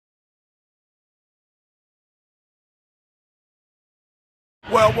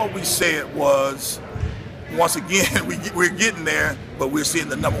Well, what we said was, once again, we're getting there, but we're seeing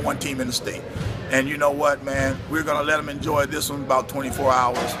the #1 team in the state. And you know what, man? We're going to let them enjoy this one about 24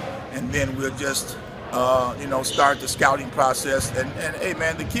 hours, and then we'll just, start the scouting process. And hey,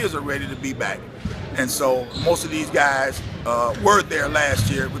 man, the kids are ready to be back. And so most of these guys were there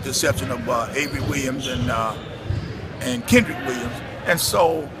last year, with the exception of Avery Williams and Kendrick Williams. And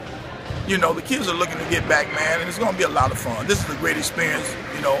so, the kids are looking to get back, man, and it's going to be a lot of fun. This is a great experience,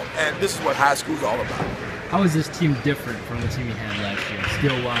 and this is what high school's all about. How is this team different from the team you had last year,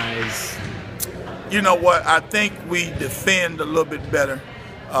 skill-wise? You know what? I think we defend a little bit better.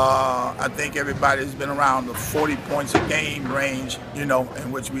 I think everybody's been around the 40 points a game range, in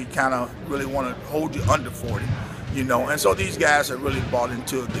which we kind of really want to hold you under 40, And so these guys are really bought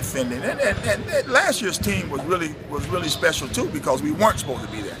into defending. And last year's team was really special too, because we weren't supposed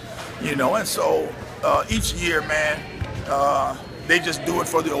to be there, And so each year, man, they just do it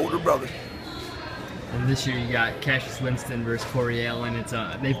for the older brother. And this year you got Cassius Winston versus Corey Allen.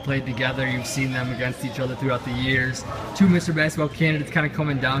 They've played together. You've seen them against each other throughout the years. Two Mr. Basketball candidates kind of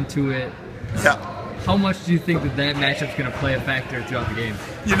coming down to it. Yeah. How much do you think that matchup's going to play a factor throughout the game?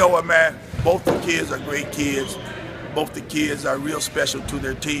 You know what, man? Both the kids are great kids. Both the kids are real special to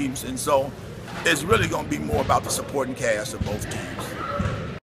their teams. And so it's really going to be more about the supporting cast of both teams.